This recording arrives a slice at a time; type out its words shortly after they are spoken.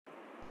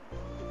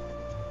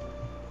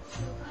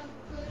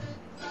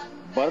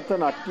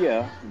ಭರತನಾಟ್ಯ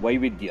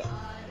ವೈವಿಧ್ಯ.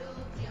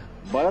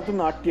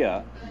 ಭರತನಾಟ್ಯ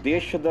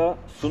ದೇಶದ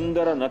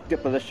ಸುಂದರ ನೃತ್ಯ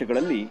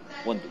ಪ್ರದರ್ಶನಗಳಲ್ಲಿ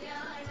ಒಂದು.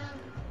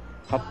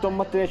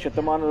 19ನೇ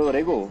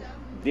ಶತಮಾನದವರೆಗೂ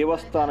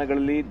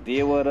ದೇವಸ್ಥಾನಗಳಲ್ಲಿ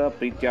ದೇವರ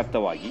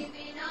ಪ್ರೀತ್ಯರ್ಥವಾಗಿ,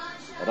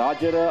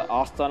 ರಾಜರ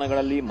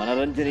ಆಸ್ಥಾನಗಳಲ್ಲಿ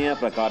ಮನರಂಜನೆಯ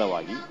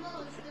ಪ್ರಕಾರವಾಗಿ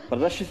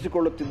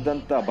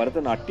ಪ್ರದರ್ಶಿಸಿಕೊಳ್ಳುತ್ತಿದ್ದಂಥ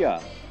ಭರತನಾಟ್ಯ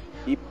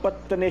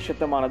 20ನೇ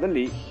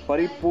ಶತಮಾನದಲ್ಲಿ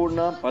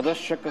ಪರಿಪೂರ್ಣ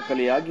ಪ್ರದರ್ಶಕ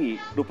ಕಲೆಯಾಗಿ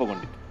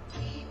ರೂಪುಗೊಂಡಿತು.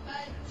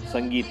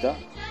 ಸಂಗೀತ,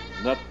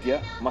 ನೃತ್ಯ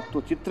ಮತ್ತು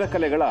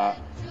ಚಿತ್ರಕಲೆಗಳ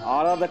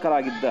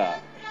ಆರಾಧಕರಾಗಿದ್ದ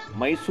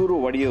ಮೈಸೂರು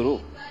ಒಡೆಯರು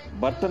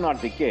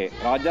ಭರತನಾಟ್ಯಕ್ಕೆ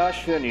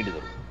ರಾಜಾಶ್ರಯ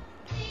ನೀಡಿದರು.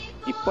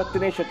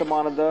 20ನೇ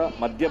ಶತಮಾನದ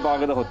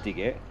ಮಧ್ಯಭಾಗದ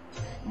ಹೊತ್ತಿಗೆ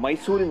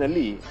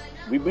ಮೈಸೂರಿನಲ್ಲಿ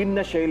ವಿಭಿನ್ನ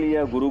ಶೈಲಿಯ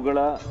ಗುರುಗಳ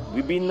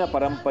ವಿಭಿನ್ನ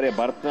ಪರಂಪರೆ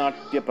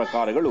ಭರತನಾಟ್ಯ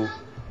ಪ್ರಕಾರಗಳು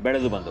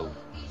ಬೆಳೆದು ಬಂದವು.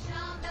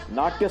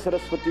 ನಾಟ್ಯ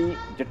ಸರಸ್ವತಿ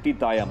ಜಟ್ಟಿ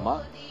ತಾಯಮ್ಮ,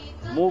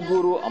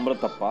 ಮೂಗೂರು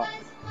ಅಮೃತಪ್ಪ,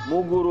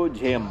 ಮೂಗೂರು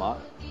ಜಯಮ್ಮ,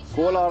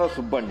 ಕೋಲಾರ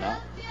ಸುಬ್ಬಣ್ಣ,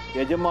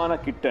 ಯಜಮಾನ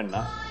ಕಿಟ್ಟಣ್ಣ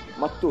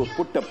ಮತ್ತು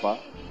ಪುಟ್ಟಪ್ಪ,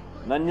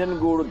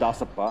 ನಂಜನಗೂಡು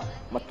ದಾಸಪ್ಪ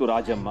ಮತ್ತು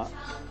ರಾಜಮ್ಮ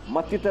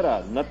ಮತ್ತಿತರ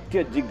ನೃತ್ಯ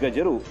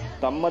ದಿಗ್ಗಜರು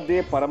ತಮ್ಮದೇ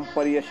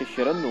ಪರಂಪರೆಯ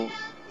ಶಿಷ್ಯರನ್ನು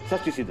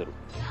ಸೃಷ್ಟಿಸಿದರು.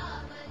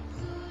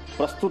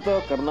 ಪ್ರಸ್ತುತ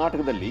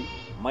ಕರ್ನಾಟಕದಲ್ಲಿ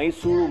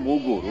ಮೈಸೂರು,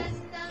 ಮೂಗೂರು,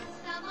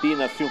 ಟಿ.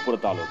 ನರಸೀಪುರ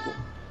ತಾಲೂಕು,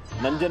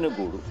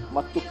 ನಂಜನಗೂಡು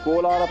ಮತ್ತು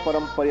ಕೋಲಾರ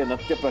ಪರಂಪರೆಯ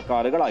ನೃತ್ಯ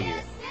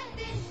ಪ್ರಕಾರಗಳಾಗಿವೆ.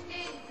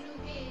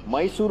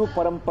 ಮೈಸೂರು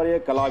ಪರಂಪರೆಯ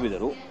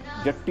ಕಲಾವಿದರು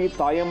ಜಟ್ಟಿ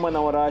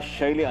ತಾಯಮ್ಮನವರ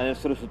ಶೈಲಿ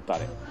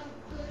ಅನುಸರಿಸುತ್ತಾರೆ.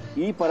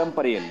 ಈ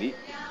ಪರಂಪರೆಯಲ್ಲಿ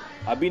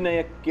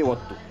ಅಭಿನಯಕ್ಕೆ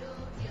ಒತ್ತು,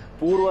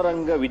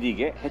 ಪೂರ್ವರಂಗ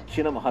ವಿಧಿಗೆ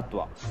ಹೆಚ್ಚಿನ ಮಹತ್ವ.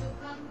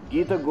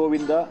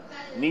 ಗೀತಗೋವಿಂದ,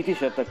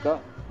 ನೀತಿಶತಕ,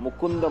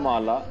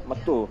 ಮುಕುಂದಮಾಲ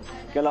ಮತ್ತು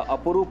ಕೆಲ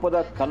ಅಪರೂಪದ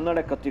ಕನ್ನಡ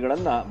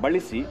ಕೃತಿಗಳನ್ನು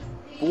ಬಳಸಿ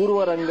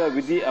ಪೂರ್ವರಂಗ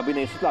ವಿಧಿ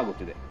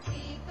ಅಭಿನಯಿಸಲಾಗುತ್ತಿದೆ.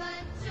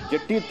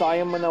 ಜಟ್ಟಿ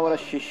ತಾಯಮ್ಮನವರ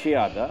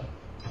ಶಿಷ್ಯೆಯಾದ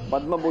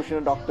ಪದ್ಮಭೂಷಣ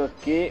ಡಾಕ್ಟರ್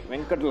ಕೆ.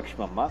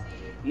 ವೆಂಕಟಲಕ್ಷ್ಮಮ್ಮ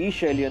ಈ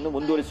ಶೈಲಿಯನ್ನು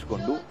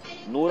ಮುಂದುವರಿಸಿಕೊಂಡು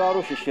ನೂರಾರು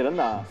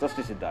ಶಿಷ್ಯರನ್ನು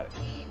ಸೃಷ್ಟಿಸಿದ್ದಾರೆ.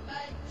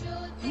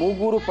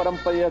 ಮೂಗೂರು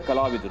ಪರಂಪರೆಯ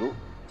ಕಲಾವಿದರು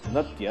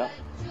ನೃತ್ಯ,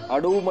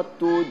 ಅಡವು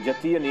ಮತ್ತು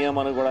ಜತಿಯ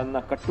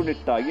ನಿಯಮಗಳನ್ನು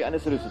ಕಟ್ಟುನಿಟ್ಟಾಗಿ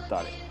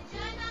ಅನುಸರಿಸುತ್ತಾರೆ.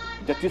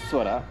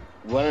 ಜತಿಸ್ವರ,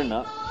 ವರ್ಣ,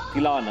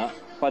 ತಿಲಾನ,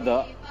 ಪದ,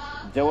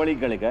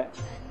 ಜವಳಿಗಳಿಗೆ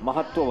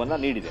ಮಹತ್ವವನ್ನು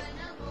ನೀಡಿದೆ.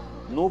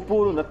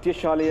 ನೂಪೂರು ನೃತ್ಯ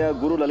ಶಾಲೆಯ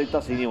ಗುರು ಲಲಿತಾ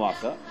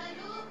ಶ್ರೀನಿವಾಸ,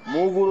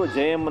 ಮೂಗೂರು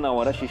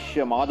ಜಯಮ್ಮನವರ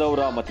ಶಿಷ್ಯ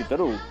ಮಾಧವರಾವ್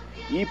ಮತ್ತಿತರರು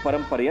ಈ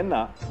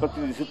ಪರಂಪರೆಯನ್ನು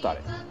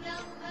ಪ್ರತಿನಿಧಿಸುತ್ತಾರೆ.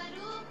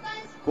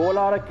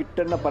 ಕೋಲಾರ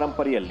ಕಿಟ್ಟಣ್ಣ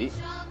ಪರಂಪರೆಯಲ್ಲಿ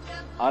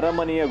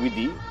ಅರಮನೆಯ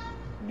ವಿಧಿ,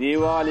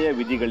 ದೇವಾಲಯ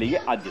ವಿಧಿಗಳಿಗೆ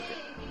ಆದ್ಯತೆ.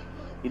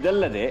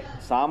 ಇದಲ್ಲದೆ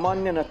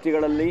ಸಾಮಾನ್ಯ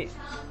ನೃತ್ಯಗಳಲ್ಲಿ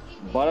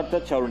ಭರತ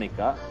ಚೌರ್ಣಿಕ,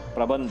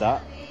 ಪ್ರಬಂಧ,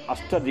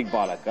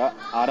 ಅಷ್ಟದಿಗ್ಬಾಲಕ,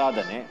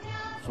 ಆರಾಧನೆ,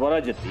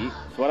 ಸ್ವರಜತಿ,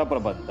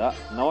 ಸ್ವರಪ್ರಬಂಧ,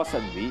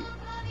 ನವಸಂಧಿ,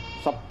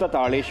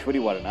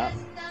 ಸಪ್ತತಾಳೇಶ್ವರಿ ವರ್ಣ,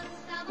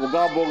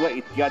 ಉಗಾಭೋಗ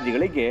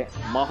ಇತ್ಯಾದಿಗಳಿಗೆ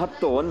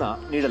ಮಹತ್ವವನ್ನು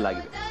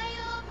ನೀಡಲಾಗಿದೆ.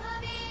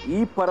 ಈ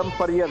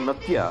ಪರಂಪರೆಯ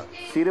ನೃತ್ಯ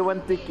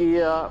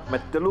ಸಿರಿವಂತಿಕೆಯ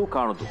ಮೆತ್ತಲೂ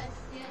ಕಾಣುವುದು.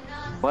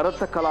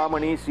 ಭರತ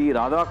ಕಲಾಮಣಿ ಶ್ರೀ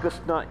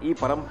ರಾಧಾಕೃಷ್ಣ ಈ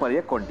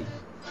ಪರಂಪರೆಯ ಕೊಂಡಿ.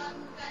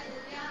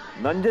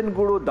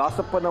 ನಂಜನಗೂಡು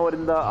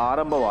ದಾಸಪ್ಪನವರಿಂದ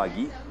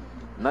ಆರಂಭವಾಗಿ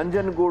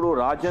ನಂಜನಗೂಡು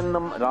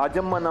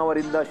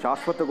ರಾಜಮ್ಮನವರಿಂದ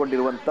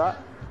ಶಾಶ್ವತಗೊಂಡಿರುವಂಥ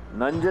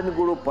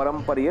ನಂಜನಗೂಡು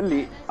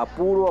ಪರಂಪರೆಯಲ್ಲಿ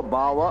ಅಪೂರ್ವ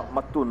ಭಾವ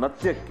ಮತ್ತು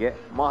ನೃತ್ಯಕ್ಕೆ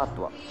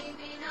ಮಹತ್ವ.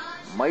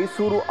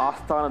 ಮೈಸೂರು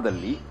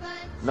ಆಸ್ಥಾನದಲ್ಲಿ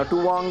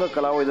ನಟುವಾಂಗ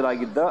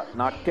ಕಲಾವಿದರಾಗಿದ್ದ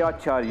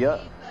ನಾಟ್ಯಾಚಾರ್ಯ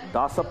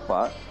ದಾಸಪ್ಪ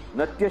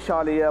ನೃತ್ಯ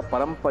ಶಾಲೆಯ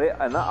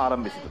ಪರಂಪರೆಯನ್ನು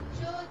ಆರಂಭಿಸಿದರು.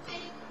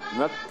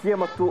 ನೃತ್ಯ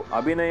ಮತ್ತು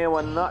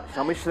ಅಭಿನಯವನ್ನು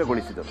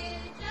ಸಮ್ಮಿಶ್ರಗೊಳಿಸಿದರು.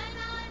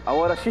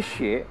 ಅವರ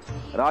ಶಿಷ್ಯೆ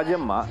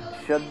ರಾಜಮ್ಮ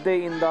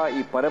ಶ್ರದ್ಧೆಯಿಂದ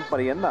ಈ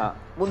ಪರಂಪರೆಯನ್ನು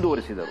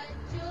ಮುಂದುವರಿಸಿದರು.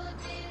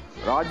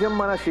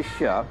 ರಾಜಮ್ಮನ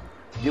ಶಿಷ್ಯ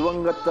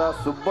ದಿವಂಗತ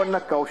ಸುಬ್ಬಣ್ಣ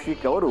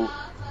ಕೌಶಿಕ್ ಅವರು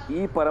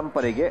ಈ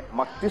ಪರಂಪರೆಗೆ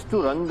ಮತ್ತಿಷ್ಟು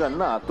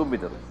ರಂಗನ್ನು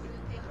ತುಂಬಿದರು.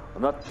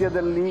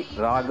 ನೃತ್ಯದಲ್ಲಿ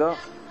ರಾಗ,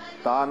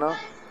 ತಾನ,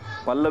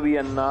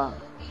 ಪಲ್ಲವಿಯನ್ನು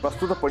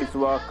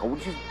ಪ್ರಸ್ತುತಪಡಿಸುವ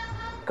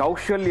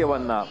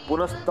ಕೌಶಲ್ಯವನ್ನು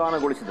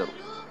ಪುನಃಸ್ಥಾನಗೊಳಿಸಿದರು.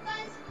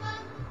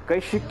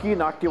 ಕೈಶಿಕಿ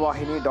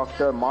ನಾಟ್ಯವಾಹಿನಿ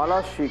ಡಾಕ್ಟರ್ ಮಾಲಾ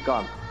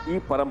ಶ್ರೀಕಾಂತ್ ಈ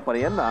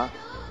ಪರಂಪರೆಯನ್ನು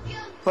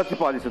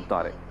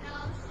ಪ್ರತಿಪಾದಿಸುತ್ತಾರೆ.